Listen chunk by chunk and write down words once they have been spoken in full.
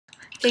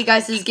Hey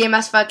guys, this is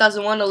Gamemaster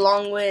 5001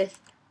 along with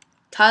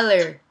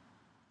Tyler.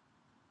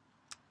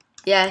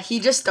 Yeah, he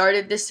just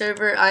started this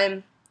server.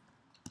 I'm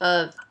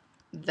a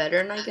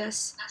veteran, I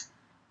guess.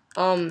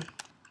 I'm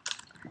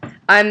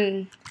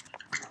a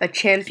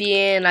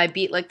champion. I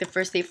beat like the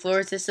first 8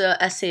 floors. This is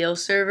a SAO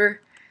server.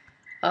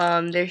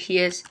 There he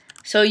is.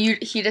 So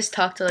he just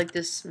talked to like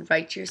this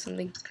right or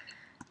something.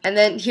 And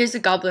then here's the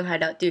goblin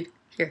hideout, dude.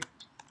 Here.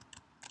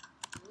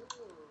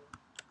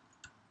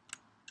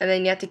 And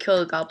then you have to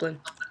kill a goblin.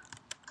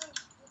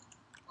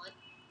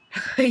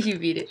 You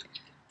beat it.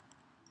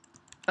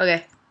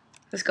 Okay,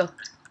 let's go.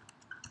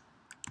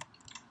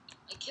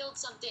 I killed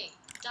something.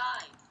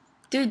 Die.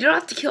 Dude, you don't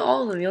have to kill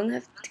all of them. You only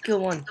have to kill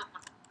one.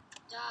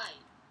 Die.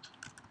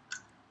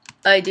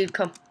 Alright, dude,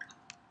 come.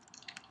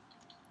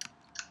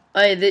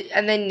 Alright,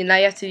 and then now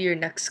you have to do your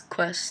next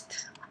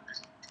quest.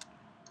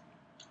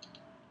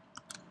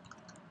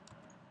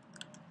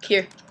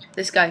 Here,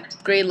 this guy,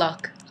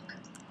 Greylock.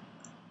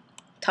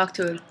 Talk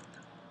to him.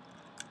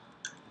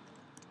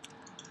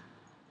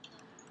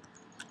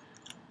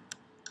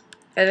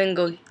 And then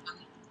go. How do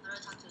I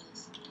talk to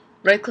this?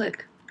 Right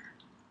click.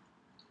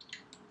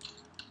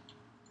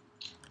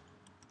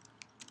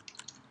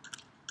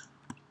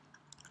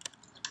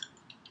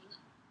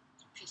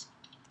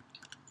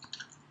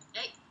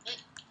 Hey.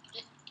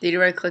 Did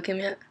you right click him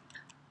yet?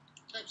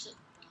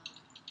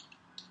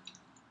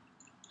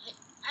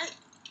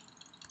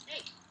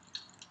 Hey.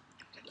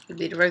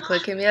 Did you right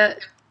click him yet?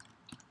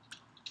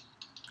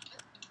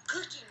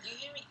 Clicking. Do you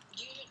hear me?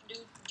 Do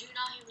you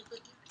not hear me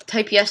clicking?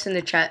 Type yes in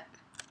the chat.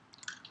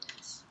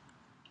 Yes.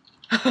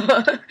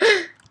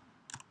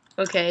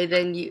 Okay,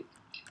 then you.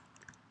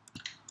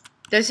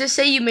 Does this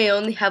say you may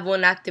only have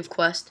one active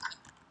quest?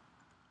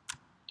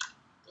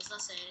 Does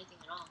not say anything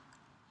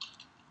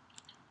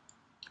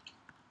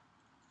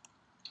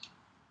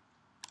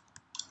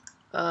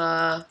at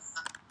all.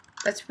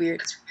 That's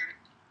weird.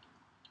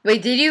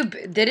 Wait,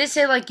 did it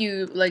say like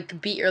you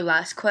beat your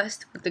last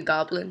quest with the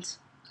goblins?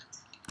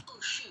 Oh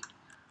shoot.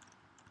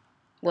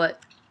 What?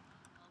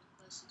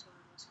 Quest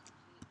tutorial was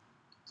complete.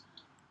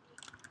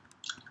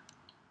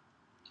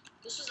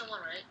 This was the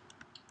one, right?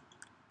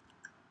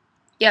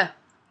 Yeah.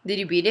 Did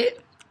you beat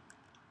it?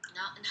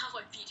 Now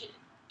I beat it.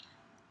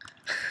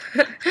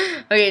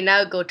 Okay,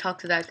 now go talk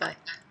to that guy.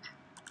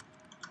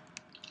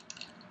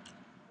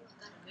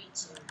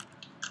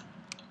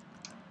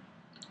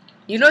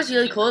 You know what's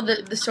really cool?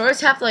 The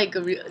swords have like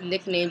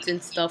nicknames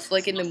and stuff,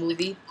 like in the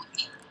movie.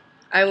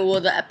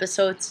 The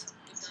episodes.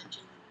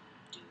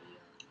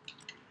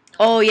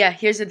 Oh yeah,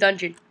 here's the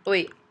dungeon. Oh,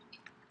 wait,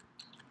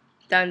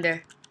 down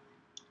there.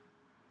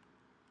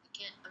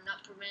 I'm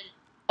not permitted.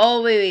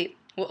 Oh wait.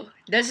 Well,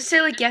 does it say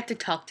like you have to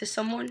talk to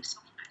someone? Can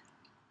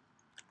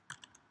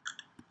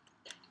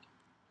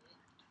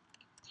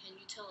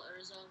you tell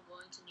Urza I'm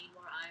going to need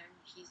more iron?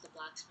 He's the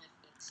blacksmith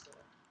next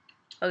door.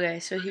 Okay,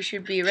 so he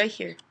should be right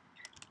here.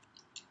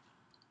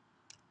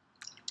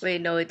 Wait,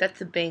 no, wait, that's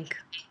the bank.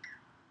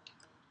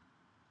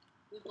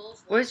 We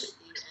both Where's watched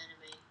the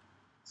anime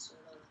Sword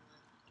Art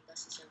Online, and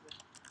that's the server.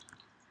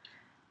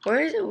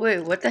 Where is it? Wait,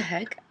 what the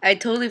heck? I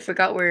totally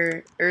forgot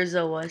where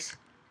Urza was.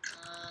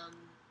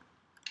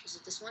 Is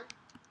it this one?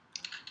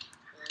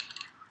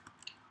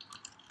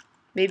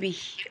 Maybe.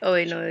 Oh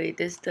wait, no, wait.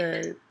 This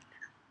the.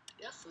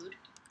 You have food?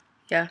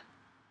 Yeah.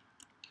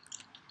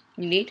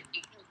 You need? I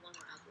have one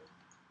more apple.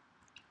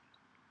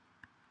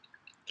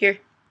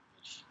 Here.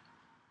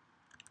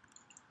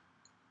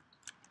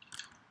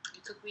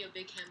 You cook me a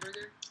big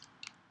hamburger?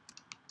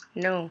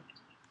 No.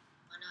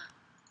 Why not?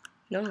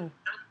 No.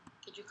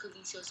 Get your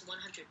cooking skills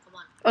 100. Come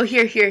on. Oh,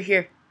 here.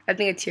 I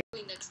think it's here.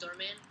 Next door,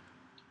 man.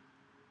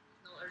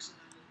 No Urza on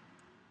you.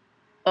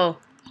 Oh,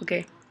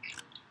 okay.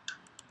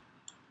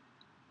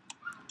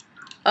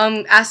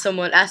 Ask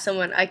someone.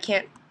 I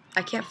can't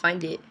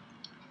find it.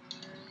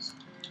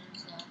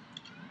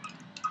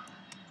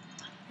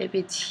 Maybe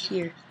it's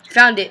here.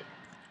 Found it.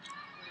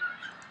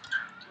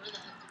 Where the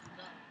heck did you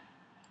go?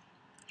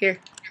 Here.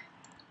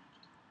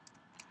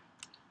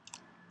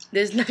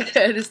 There's no.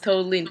 It's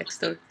totally next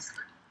door.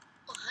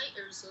 Oh, hi,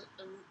 Urza.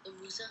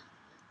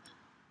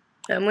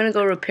 I'm gonna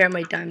go repair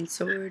my diamond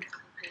sword.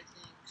 Okay,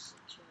 thanks.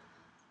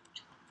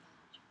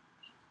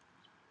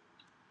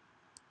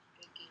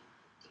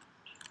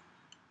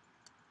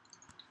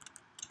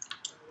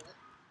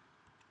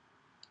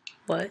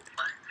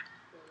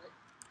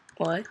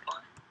 What?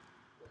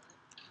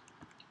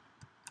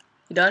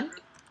 You done? I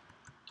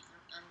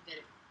don't get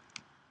it.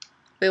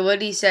 Wait, what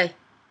did he say?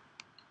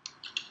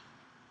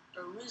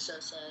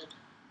 Urza said,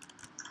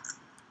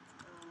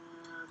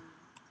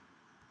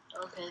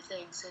 okay,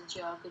 thanks,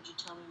 Santiago. Could you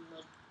tell me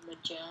my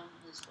jam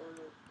is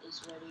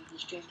ready?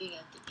 He's drinking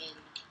at the inn.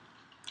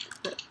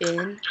 The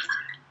inn?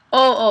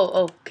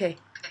 Oh, okay.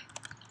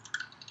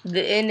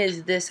 The inn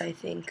is this, I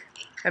think.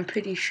 I'm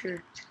pretty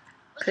sure.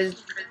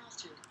 Because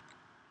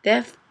they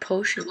have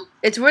potions.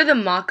 It's where the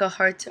maca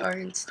hearts are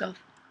and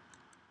stuff.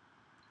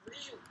 Where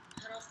did you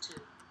head off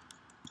to?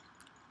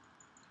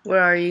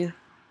 Where are you?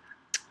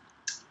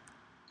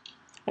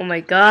 Oh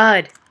my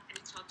god. Let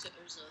me talk to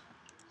Urza.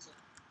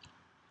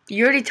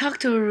 You already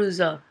talked to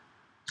Aruza.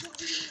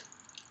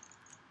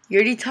 You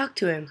already talked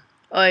to him.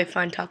 Alright,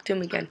 fine. Talk to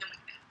him again.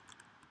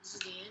 This is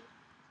the end?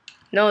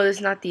 No, this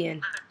is not the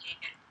end.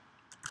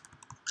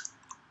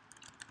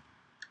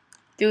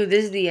 Dude,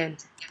 this is the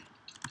end.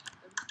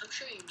 I'm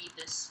sure you need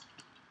this.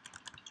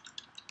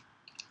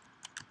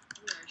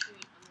 I'm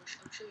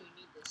sure you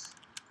need this.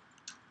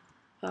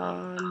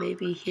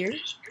 Maybe here?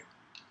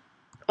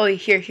 Oh,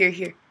 here.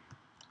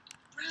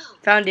 Bro.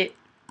 Found it.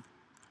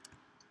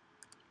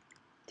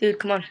 Dude,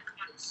 come on.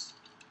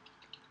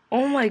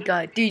 Oh my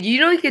god. Dude, you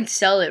know you can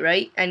sell it,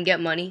 right? And get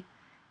money?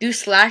 Do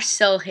slash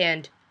sell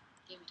hand.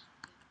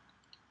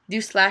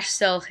 Do slash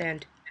sell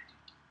hand.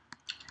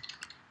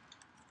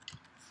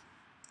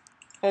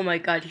 Oh my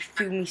god, he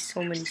threw me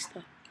so many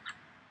stuff.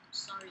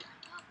 Sorry, I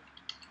got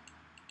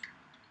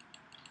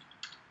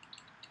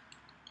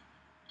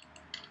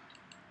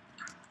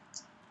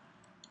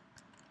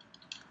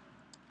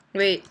it.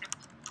 Wait.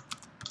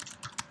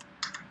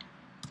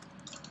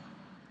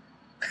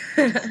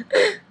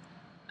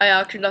 I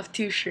auctioned off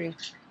 2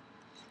 strings.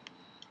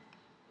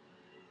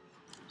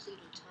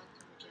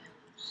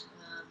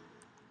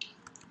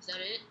 Is that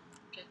it?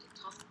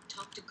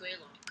 Talk to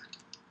Greylock.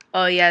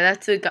 Oh yeah,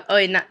 that's a guy. Oh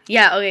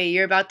yeah, okay,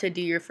 you're about to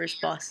do your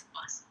first boss.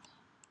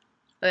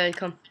 Okay,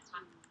 come.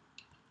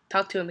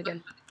 Talk to him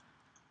again.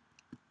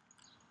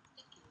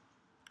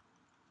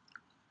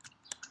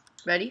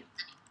 Ready?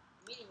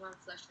 I'm eating raw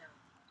flesh now.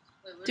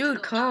 Wait, where'd you Dude,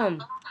 go?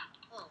 come.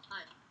 Oh,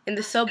 hi. In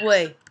the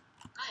subway.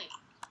 Hi.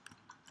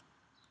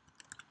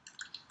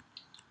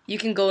 You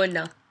can go in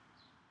now.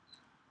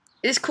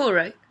 It's cool,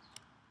 right?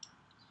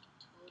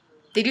 Totally.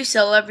 Did you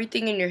sell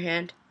everything in your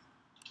hand?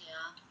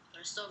 Yeah, but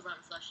I still have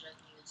rotten flesh that I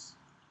can use.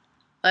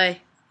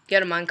 Hey,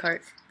 get a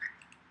minecart.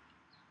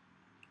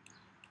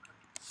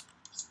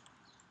 Let's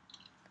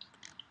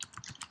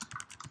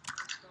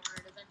go on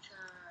an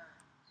adventure.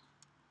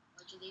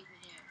 Why'd you leave me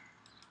here?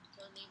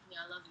 Don't leave me,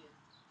 I love you.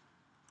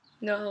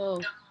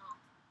 No.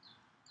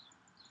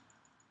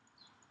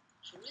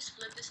 Should we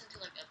split this into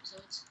like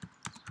episodes?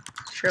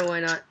 Sure, why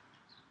not?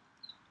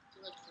 Do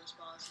like first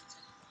boss and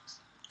second boss,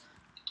 stuff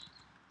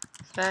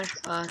like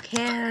that. Slash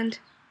hand.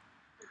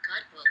 Oh,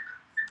 guidebook.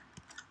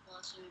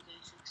 Glossary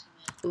basics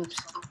and Oops.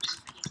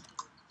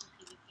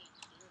 PvP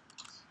and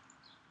healings.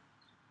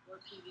 Or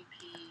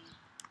PvP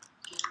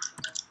game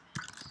for commands.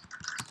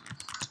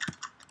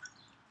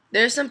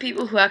 There's some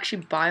people who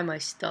actually buy my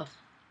stuff.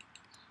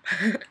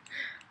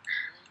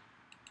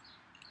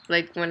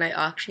 Like when I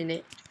auction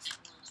it.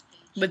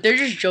 But they're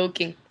just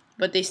joking.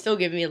 But they still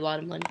give me a lot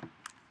of money.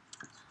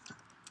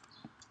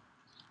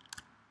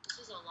 This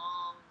is a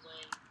long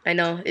way. I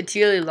know, it's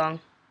really long.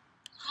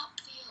 Hop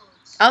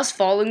fields. I was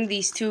following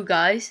these 2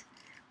 guys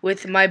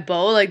with my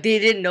bow. Like they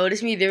didn't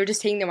notice me. They were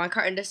just taking their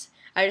minecart and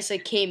I just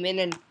like came in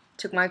and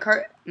took my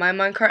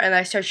minecart and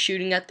I started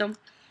shooting at them.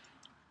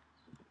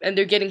 And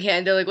they're getting hit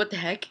and they're like, what the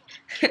heck?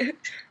 Ooh, I'm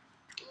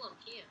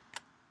here.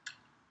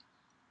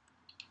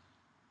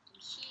 I'm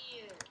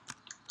here.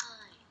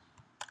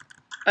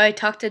 Hi. I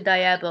talked to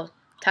Diabo.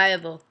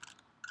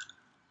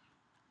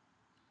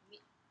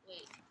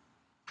 Wait,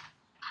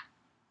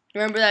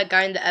 Remember that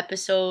guy in the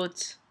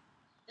episodes?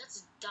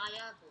 that's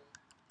Diable.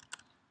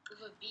 With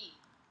a B.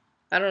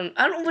 I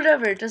don't,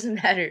 whatever, it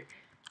doesn't matter.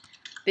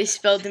 They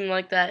spelled him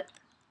like that.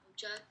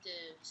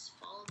 Objectives.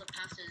 Follow the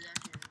path to the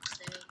dungeon.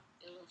 Stay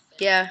ill fed.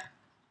 Yeah.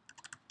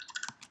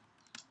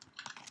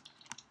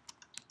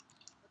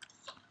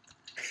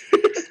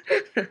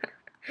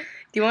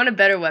 Do you want a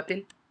better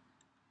weapon?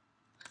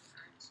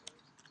 Iron sword.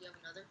 Do you have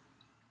another?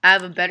 I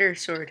have a better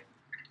sword.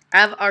 I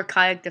have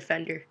Archaic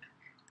Defender.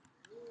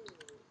 Ooh.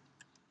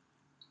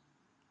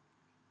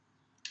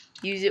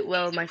 Use it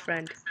well, my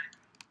friend. I'm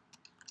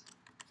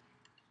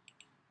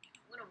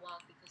gonna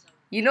walk because I'm.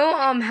 You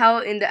know how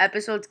in the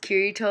episodes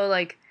Kirito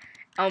like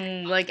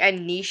and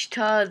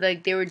Nishita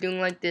like they were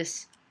doing like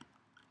this.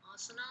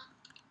 Asuna?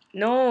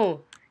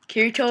 No,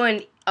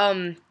 Kirito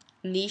and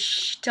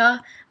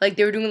Nishita like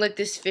they were doing like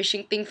this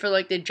fishing thing for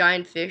like the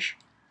giant fish.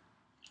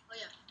 Oh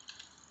yeah.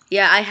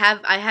 Yeah, I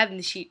have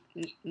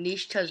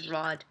Nishita's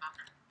rod.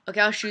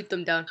 Okay, I'll shoot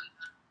them down.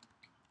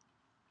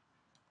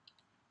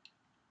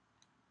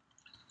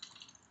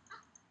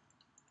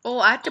 Oh,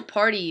 I have to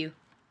party you.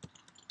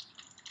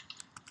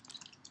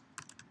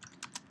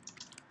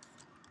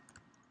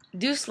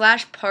 Do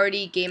slash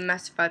party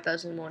Gamemaster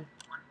 5001.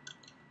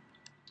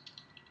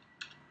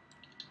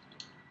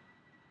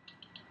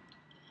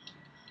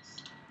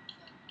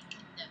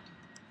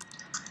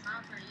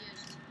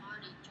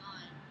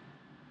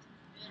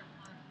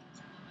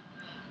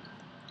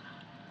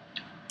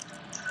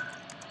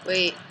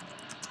 Wait.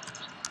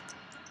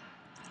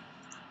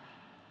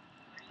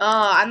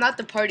 Oh, I'm not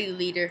the party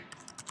leader.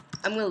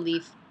 I'm gonna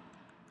leave.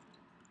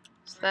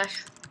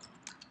 Slash.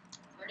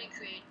 Party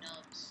create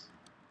nubs.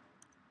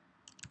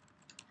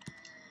 And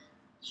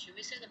should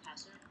we say the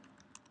password?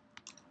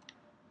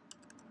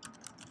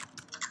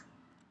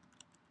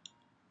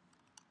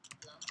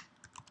 Hello?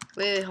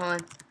 Wait, hold on.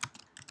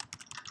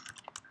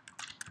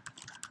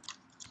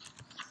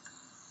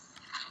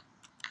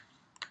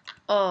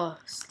 Oh,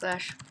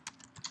 slash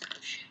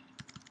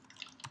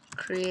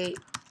create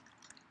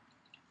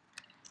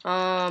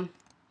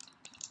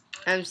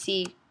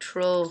MC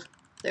troll.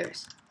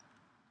 There's.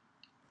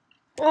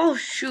 Oh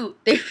shoot!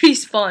 They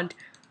respawned.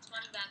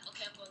 Spawning back.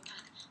 Okay, I'm going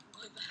back. Oh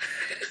my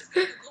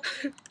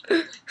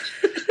god.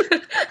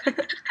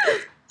 I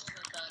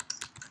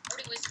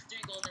already wasted 3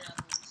 golden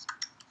apples.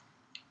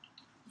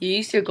 You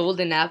used your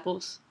golden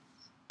apples.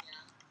 Yeah.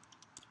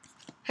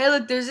 Hey,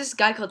 look! There's this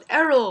guy called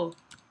Errol.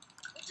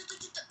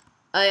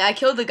 I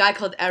killed the guy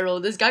called Errol.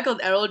 This guy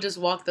called Errol just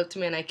walked up to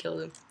me and I killed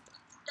him.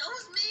 That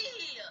was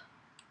me!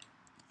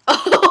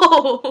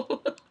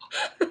 Oh! That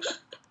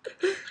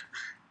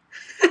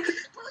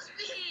was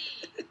me!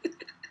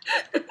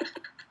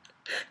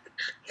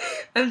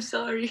 I'm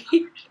sorry.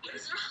 What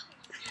is wrong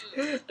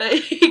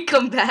with you?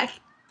 Come back.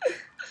 You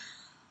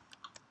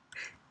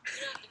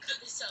don't have to cut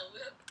this out.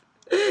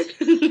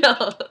 No.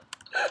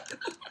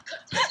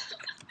 Cut this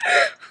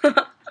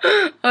out.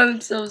 I'm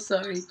so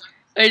sorry.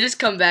 I just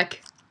come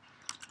back.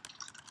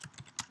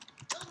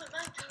 Oh, my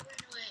mind ran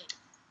away.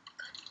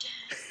 God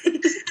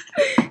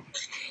damn.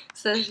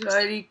 Says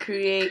already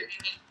create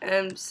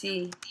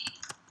MC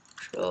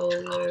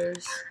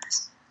controllers.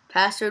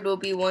 Password will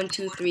be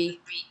 123.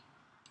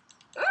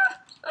 Okay.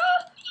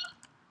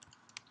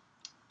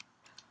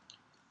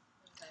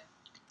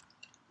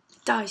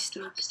 Die,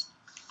 Snake.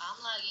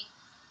 I'm lagging.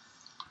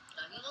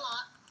 Lagging a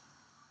lot.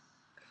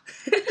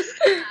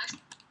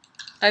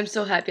 I'm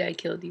so happy I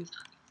killed you.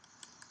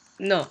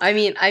 No, I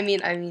mean,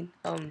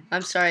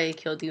 I'm sorry I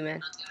killed you, man.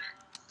 I'm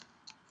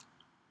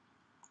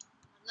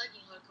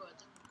lagging hardcore. I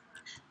think I'm gonna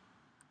crash.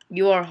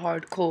 You are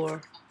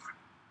hardcore.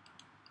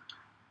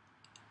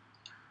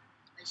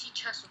 I see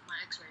chest with my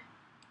x-ray.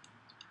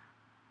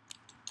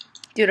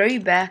 Dude, are you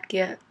back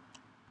yet?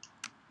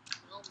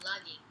 No, I'm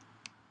lagging.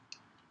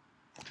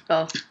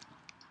 Oh.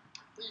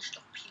 Please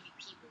stop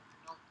PvP with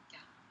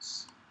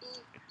knockdowns.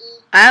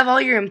 I have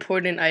all your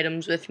important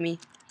items with me.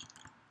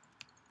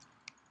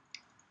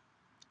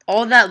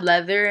 All that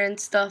leather and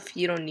stuff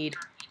you don't need.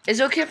 Is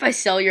it okay if I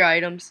sell your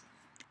items?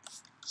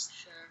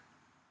 Sure.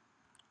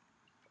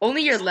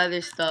 Only your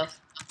leather stuff.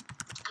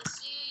 I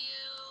see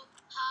you.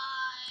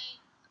 Hi.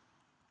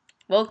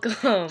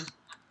 Welcome.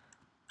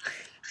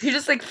 You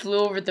just like flew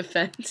over the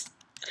fence.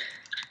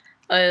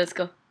 Alright, let's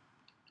go.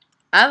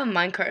 I have a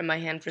minecart in my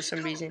hand for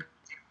some reason.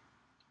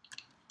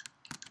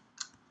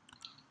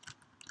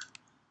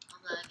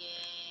 I'm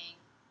lagging.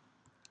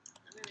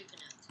 Let me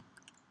reconnect.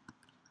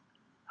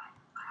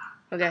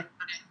 Okay.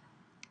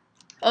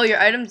 Oh,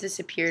 your items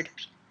disappeared.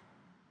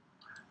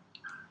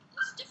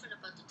 What's different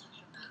about the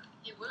texture pack?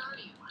 Hey, where are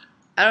you?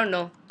 I don't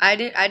know. I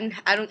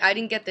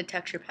didn't get the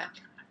texture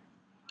pack.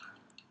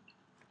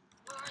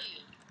 Where are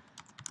you?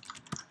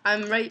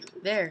 I'm right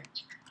there.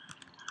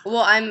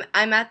 Well, I'm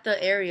at the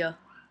area.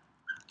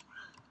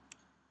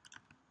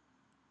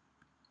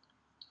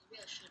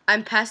 Maybe I should.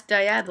 I'm past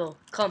Diablo.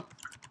 Come.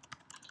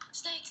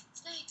 Snakes!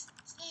 Snakes!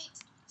 Snakes!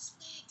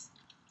 Snakes!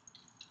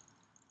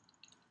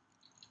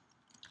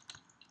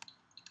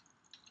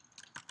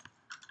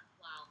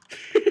 Wow.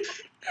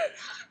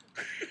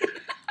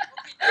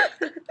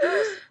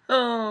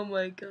 Oh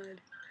my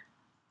god.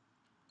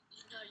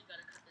 You know you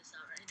gotta cut this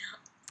out right now.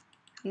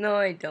 No,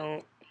 I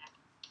don't.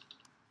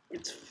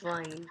 It's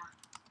fine.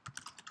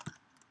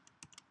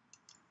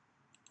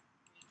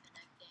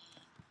 Reconnecting.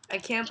 I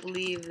can't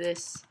believe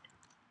this. I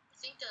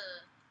think the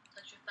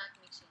texture pack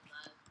makes you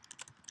lag.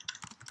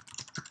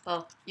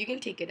 Oh, you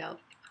can take it out.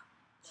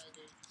 Yeah, I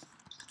did.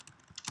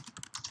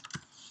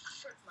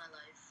 Frick my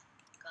life.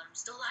 God, I'm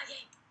still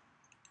lagging.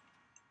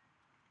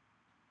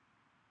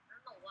 I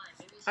don't know why.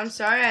 Maybe it's I'm just-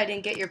 sorry I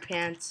didn't get your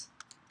pants.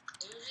 I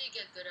usually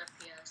get good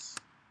FPS.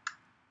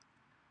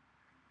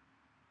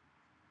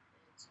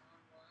 It's on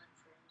 1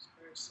 frames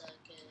per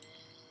second.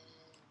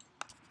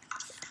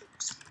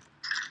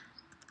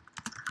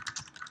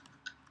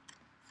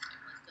 Oh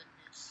my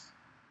goodness.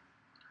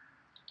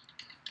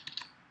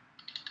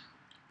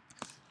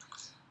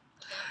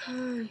 Okay,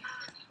 I'm done.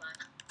 It's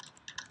fine.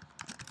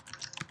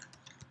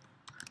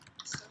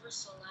 Server's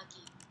so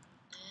laggy.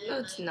 No,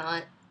 And it's I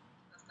not.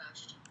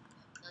 crashed.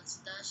 That's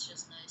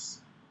just nice.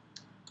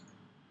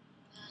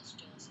 That's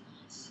just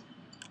nice.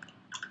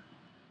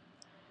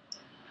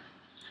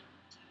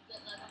 Get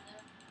lag on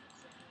there?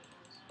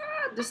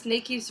 Ah, the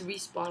snake keeps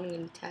respawning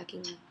and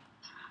attacking me.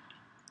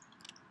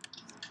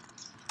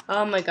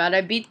 Oh my god,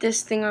 I beat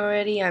this thing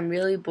already. I'm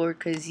really bored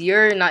because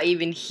you're not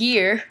even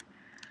here.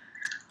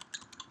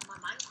 My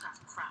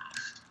Minecraft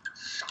crashed.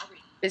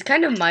 Sorry. It's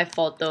kind of my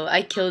fault though.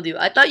 I killed you.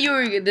 I thought you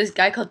were this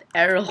guy called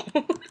Errol.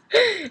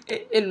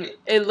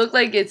 It looked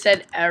like it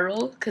said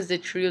Errol because the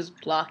tree was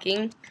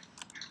blocking.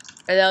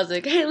 And I was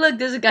like, hey, look,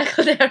 there's a guy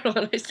called Errol.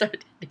 And I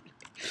started.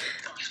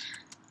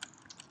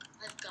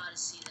 I've gotta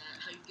see that.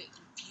 How you get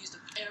confused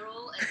with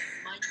Errol and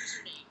my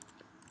username.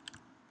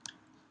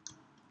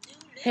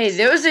 Hey,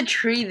 there was a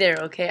tree there,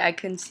 okay? I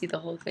couldn't see the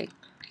whole thing.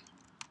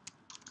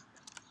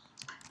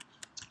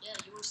 Yeah,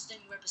 you were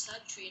standing right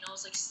beside the tree, and I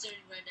was like staring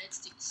right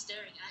next to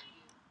staring at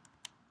you.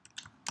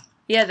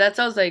 Yeah, that's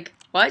I was like,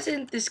 Why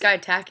isn't this guy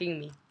attacking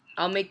me?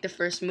 I'll make the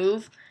first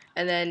move,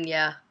 and then,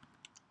 yeah.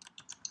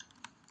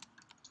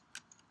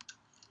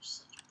 You're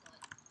such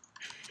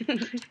a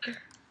butt.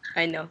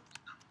 I know.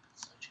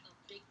 Such a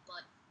big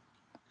butt.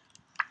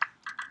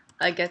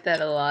 I get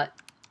that a lot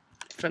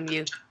from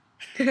you.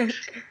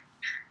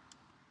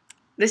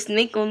 The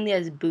snake only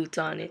has boots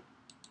on it.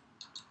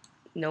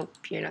 Nope,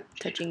 you're not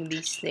touching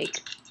the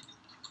snake.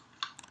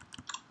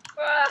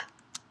 Ah!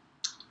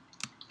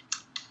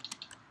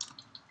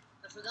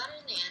 I forgot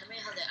in the anime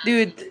how they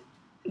Dude,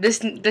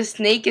 the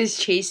snake is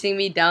chasing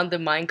me down the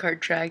minecart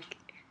track.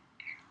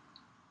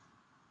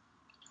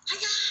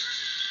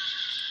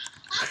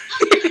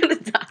 You're gonna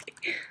die.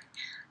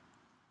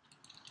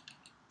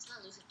 It's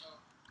not losing. Oh,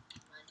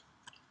 mind.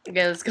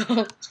 Okay, let's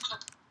go.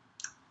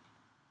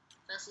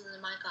 Faster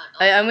than my car.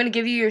 I'm gonna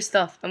give you your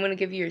stuff. I'm gonna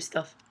give you your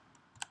stuff.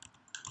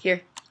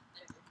 Here.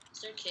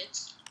 Is there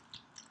kids?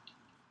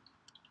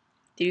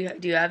 Do you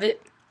have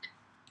it?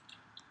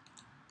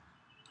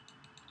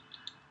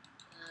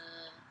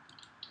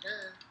 No.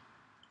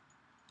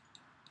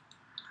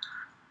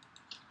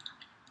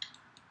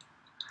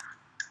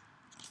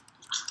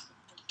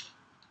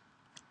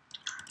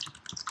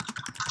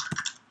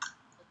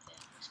 Okay,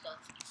 let's go.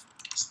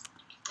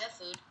 You have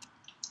food?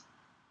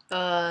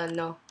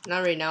 No,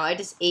 not right now. I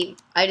just ate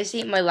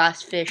my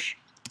last fish.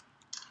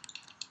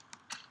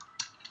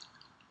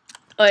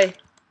 Oi, I got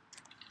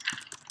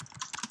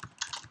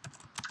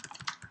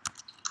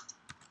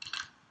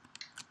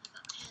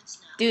pants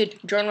now. dude,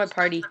 join my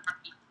party.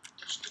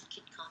 Watch the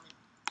kid comment.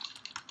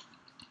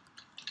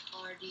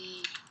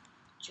 Party,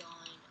 join.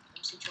 Let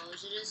me see what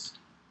colors it is.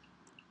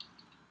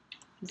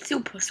 Let's do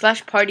 /party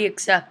accept. Party,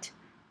 accept.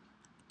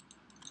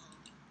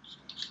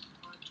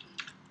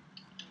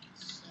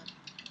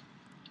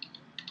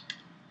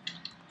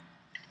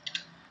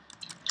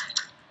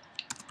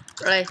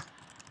 Right,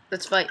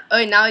 let's fight.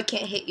 Oh, now I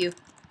can't hit you,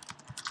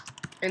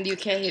 and you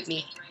can't hit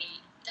me. Great.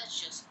 That's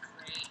just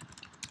great.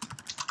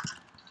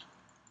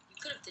 You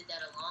could have did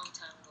that a long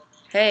time ago,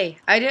 man. Hey,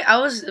 I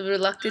was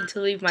reluctant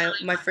to leave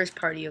my first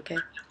party. Okay,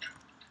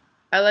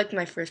 I liked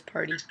my first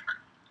party.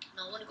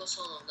 No, I want to go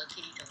solo, like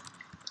Kirito.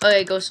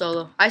 Okay, go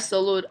solo. I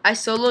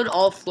soloed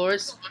all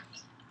floors.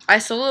 I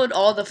soloed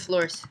all the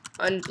floors,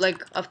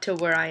 like up to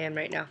where I am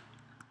right now.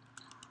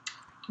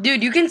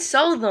 Dude, you can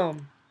sell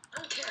them. I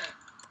don't care.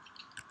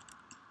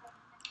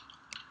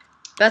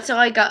 That's how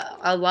I got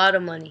a lot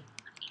of money.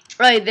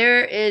 Right,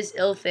 there is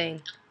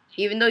Ilthang.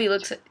 Even though he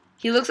looks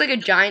like a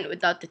giant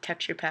without the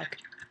texture pack.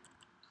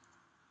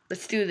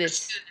 Let's do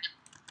this.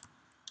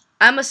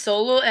 I'm a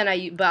solo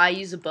and but I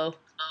use a bow.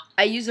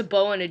 I use a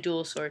bow and a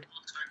dual sword.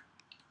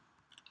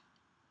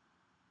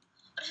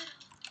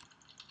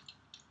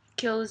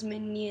 Kill his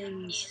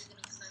minions.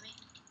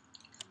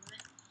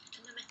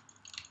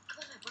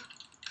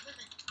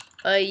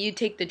 You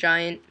take the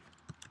giant.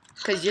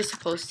 Because you're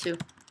supposed to.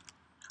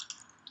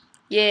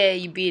 Yeah,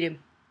 you beat him.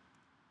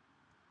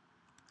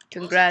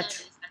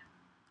 Congrats.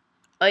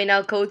 Oh,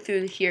 now go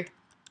through here.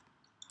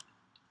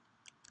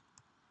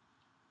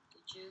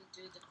 Did you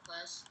do the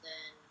quest?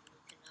 Then you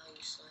can now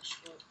use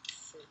 /work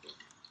for it.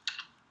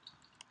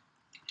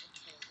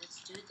 Okay,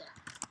 let's do that.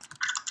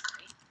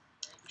 Right?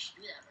 We should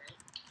do that,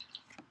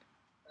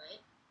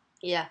 right?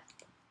 Yeah.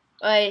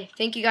 Alright,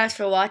 thank you guys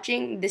for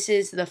watching. This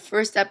is the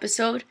first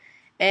episode.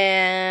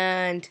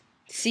 And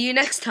see you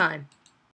next time.